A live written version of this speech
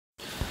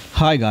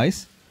Hi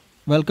guys,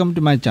 welcome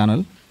to my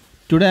channel.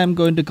 Today I am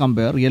going to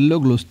compare yellow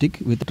glue stick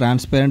with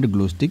transparent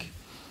glue stick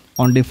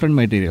on different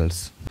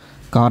materials: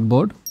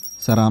 cardboard,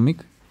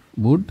 ceramic,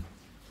 wood,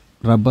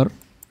 rubber,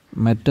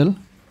 metal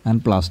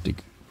and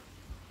plastic.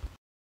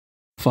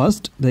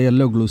 First, the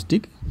yellow glue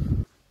stick.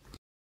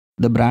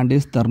 The brand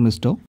is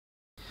Thermisto.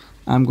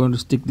 I am going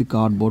to stick the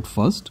cardboard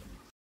first.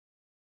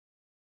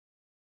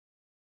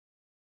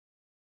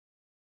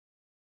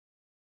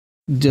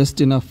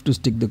 Just enough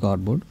to stick the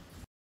cardboard.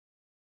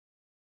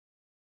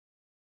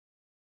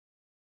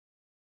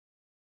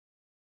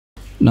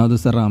 Now the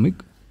ceramic.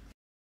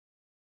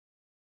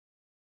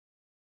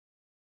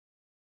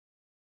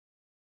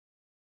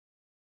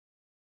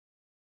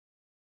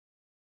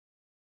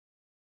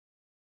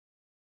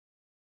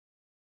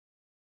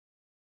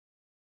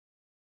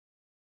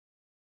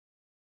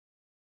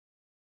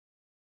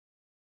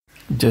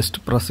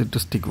 Just press it to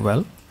stick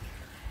well.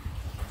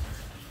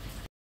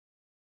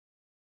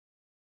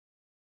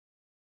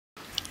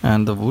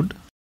 And the wood.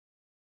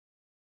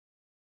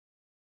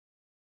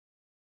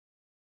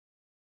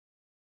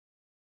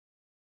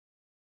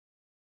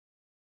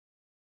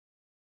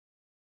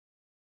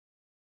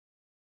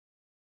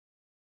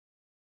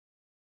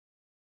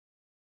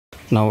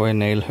 Now a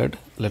nail head.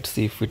 Let's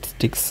see if it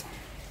sticks.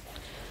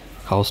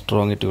 How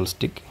strong it will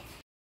stick.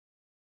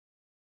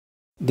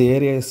 The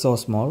area is so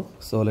small,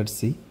 so let's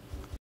see.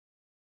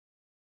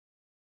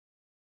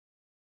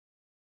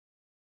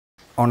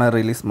 On a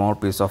really small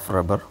piece of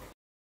rubber.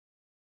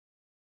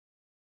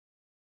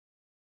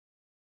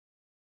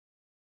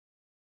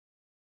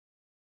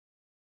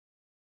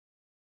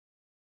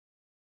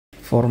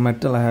 For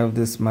metal, I have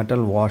this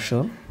metal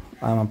washer.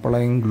 I am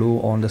applying glue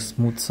on the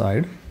smooth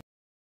side.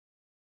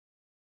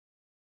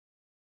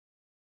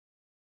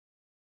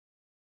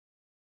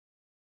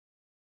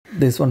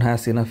 This one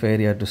has enough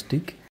area to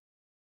stick.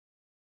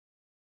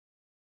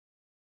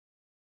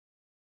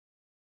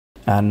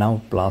 And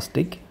now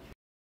plastic.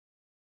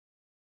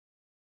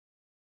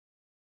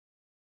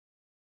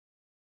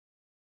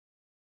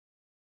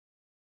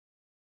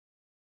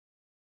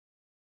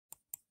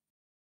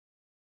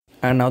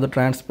 And now the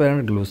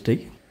transparent glue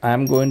stick. I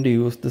am going to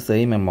use the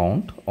same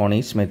amount on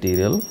each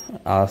material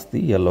as the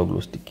yellow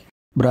glue stick.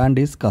 Brand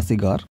is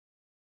Kasigar.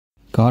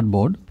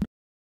 Cardboard,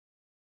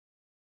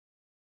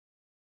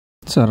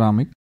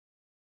 ceramic,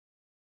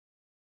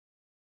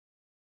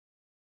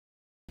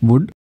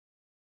 wood,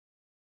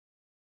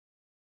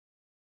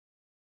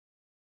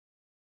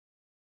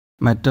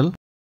 metal,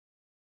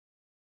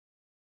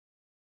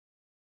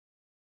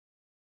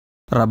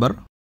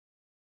 rubber,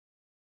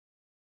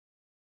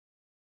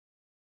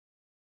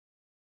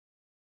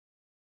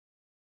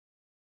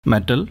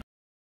 metal,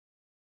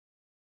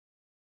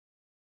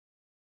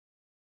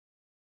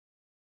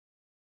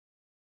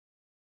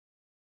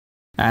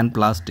 and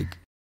plastic.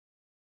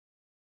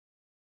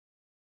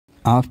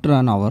 After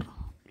an hour,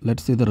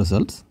 let's see the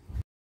results.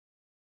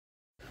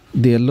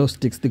 The yellow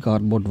sticks the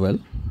cardboard well,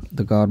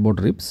 the cardboard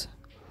rips,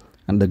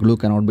 and the glue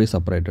cannot be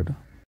separated.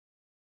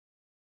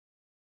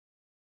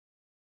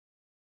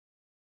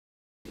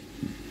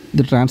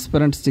 The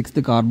transparent sticks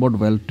the cardboard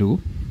well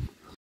too.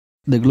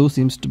 The glue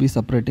seems to be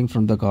separating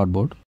from the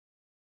cardboard.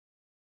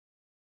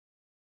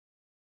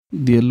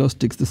 The yellow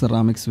sticks the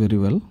ceramics very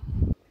well.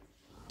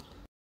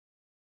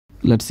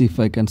 Let's see if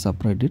I can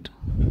separate it.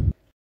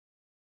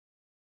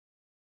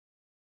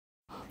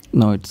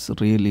 No, it's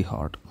really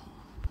hard.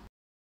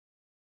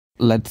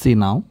 Let's see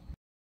now.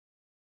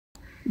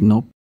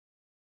 Nope.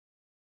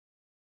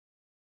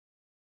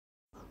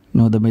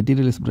 No, the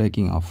material is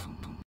breaking off.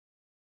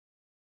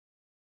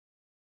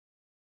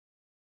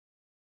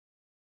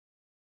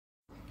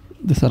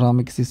 The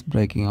ceramics is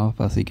breaking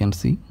off, as you can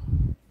see.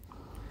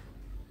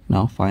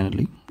 Now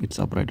finally it's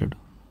separated.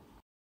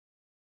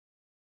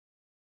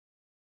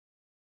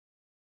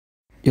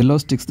 Yellow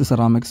sticks the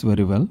ceramics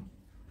very well.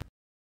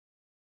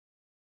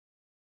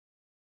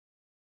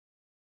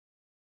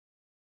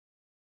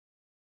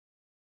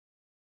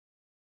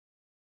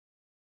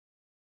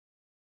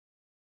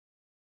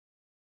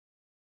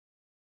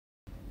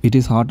 It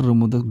is hard to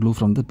remove the glue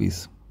from the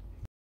piece.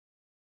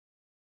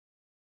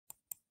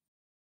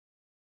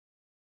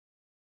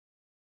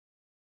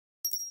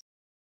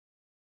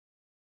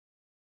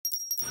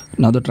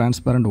 Now the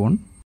transparent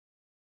one.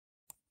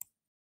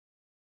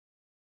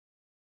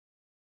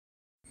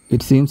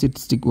 It seems it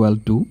sticks well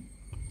too.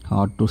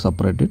 Hard to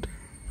separate it.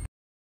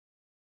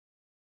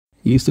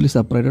 Easily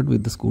separated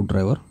with the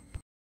screwdriver.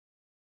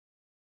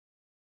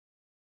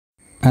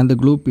 And the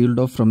glue peeled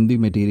off from the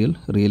material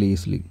really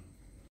easily.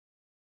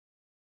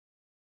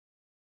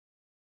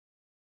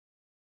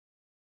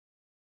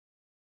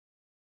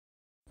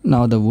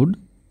 Now the wood.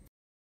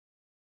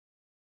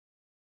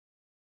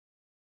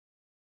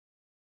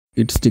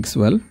 It sticks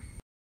well.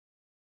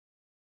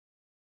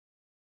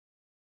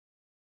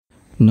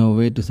 No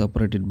way to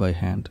separate it by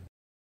hand.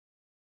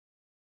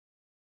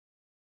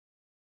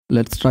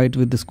 Let's try it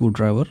with the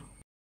screwdriver.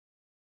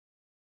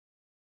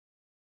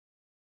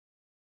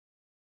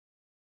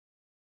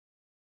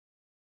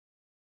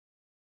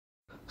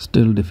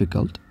 Still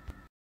difficult.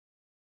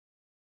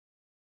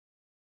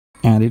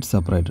 and it's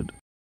separated.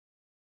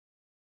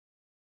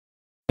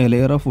 A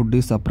layer of wood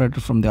is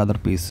separated from the other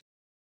piece,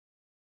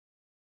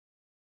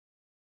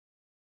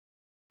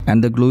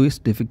 and the glue is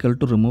difficult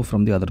to remove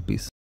from the other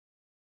piece.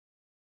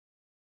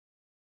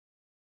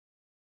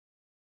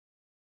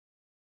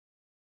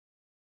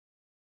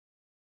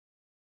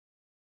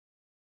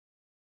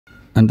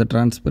 And the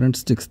transparent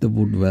sticks the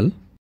wood well,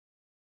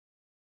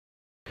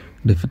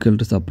 difficult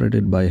to separate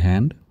it by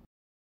hand.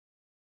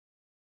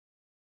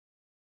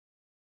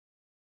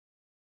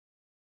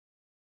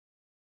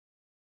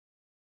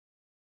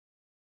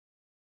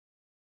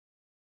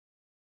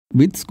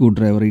 With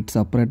screwdriver it's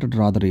separated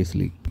rather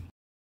easily.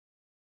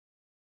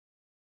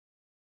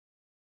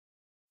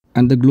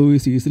 And the glue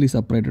is easily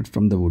separated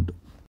from the wood.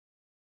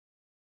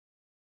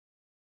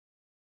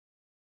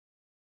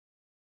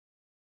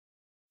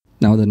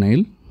 Now the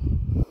nail.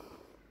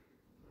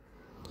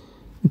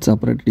 It's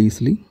separated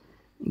easily.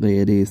 The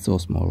area is so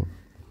small.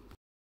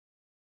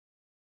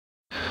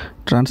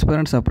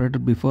 Transparent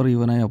separated before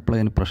even I apply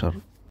any pressure.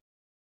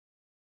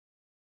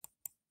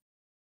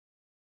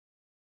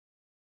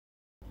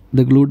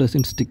 The glue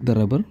doesn't stick the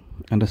rubber,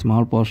 and a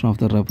small portion of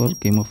the rubber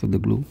came off with the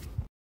glue.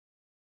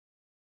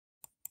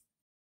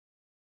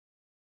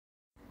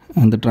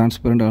 And the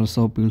transparent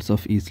also peels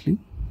off easily,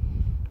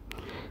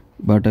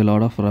 but a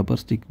lot of rubber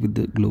stick with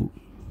the glue.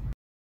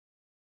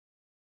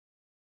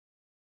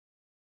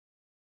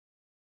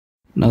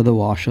 Now the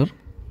washer.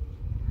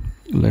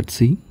 Let's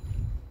see.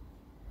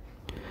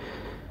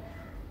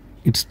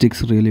 It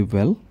sticks really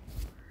well.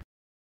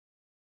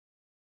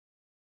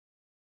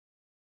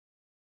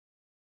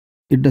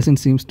 It doesn't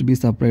seem to be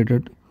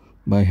separated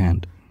by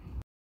hand.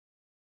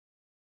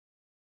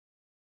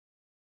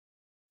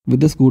 With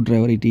the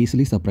screwdriver it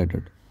easily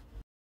separated.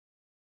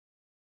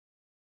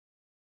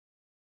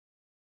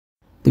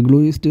 The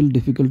glue is still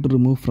difficult to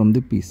remove from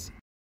the piece.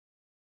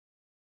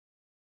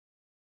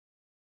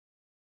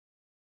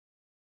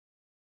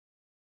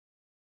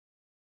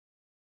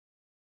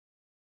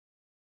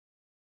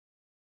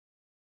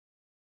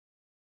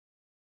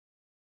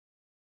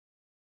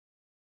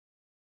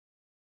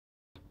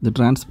 The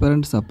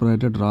transparent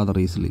separated rather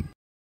easily.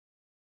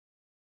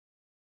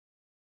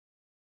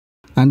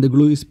 And the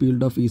glue is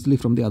peeled off easily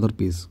from the other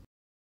piece.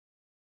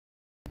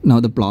 Now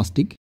the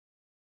plastic.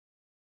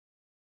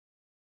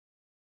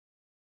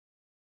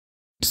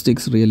 It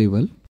sticks really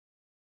well.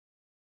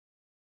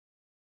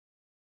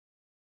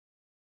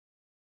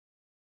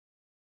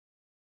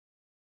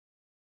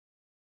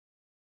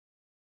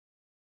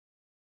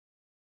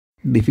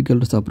 Difficult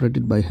to separate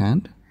it by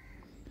hand,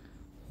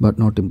 but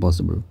not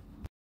impossible.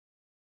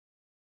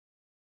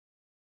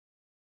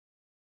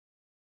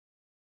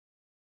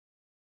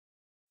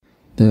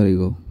 There you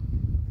go.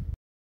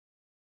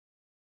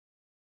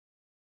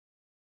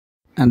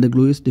 And the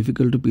glue is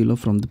difficult to peel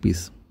off from the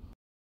piece.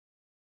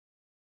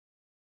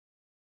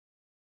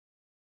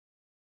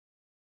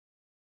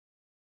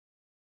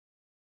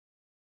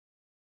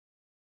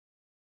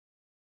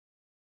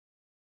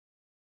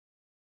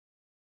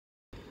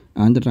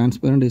 And the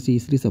transparent is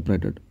easily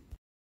separated.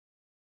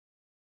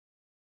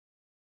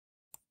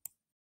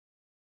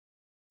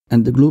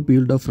 And the glue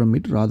peeled off from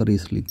it rather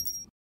easily.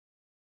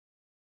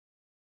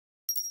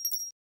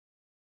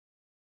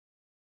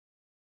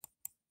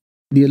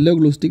 The yellow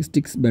glue stick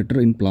sticks better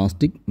in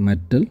plastic,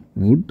 metal,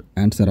 wood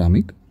and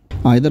ceramic.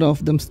 Either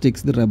of them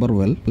sticks the rubber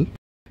well,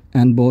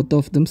 and both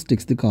of them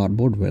sticks the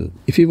cardboard well.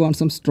 If you want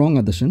some strong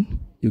adhesion,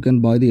 you can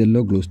buy the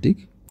yellow glue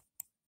stick,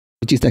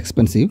 which is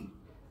expensive.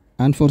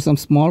 And for some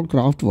small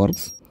craft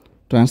works,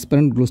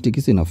 transparent glue stick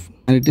is enough,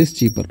 and it is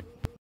cheaper.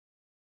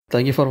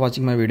 Thank you for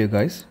watching my video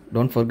guys.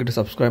 Don't forget to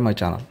subscribe my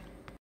channel.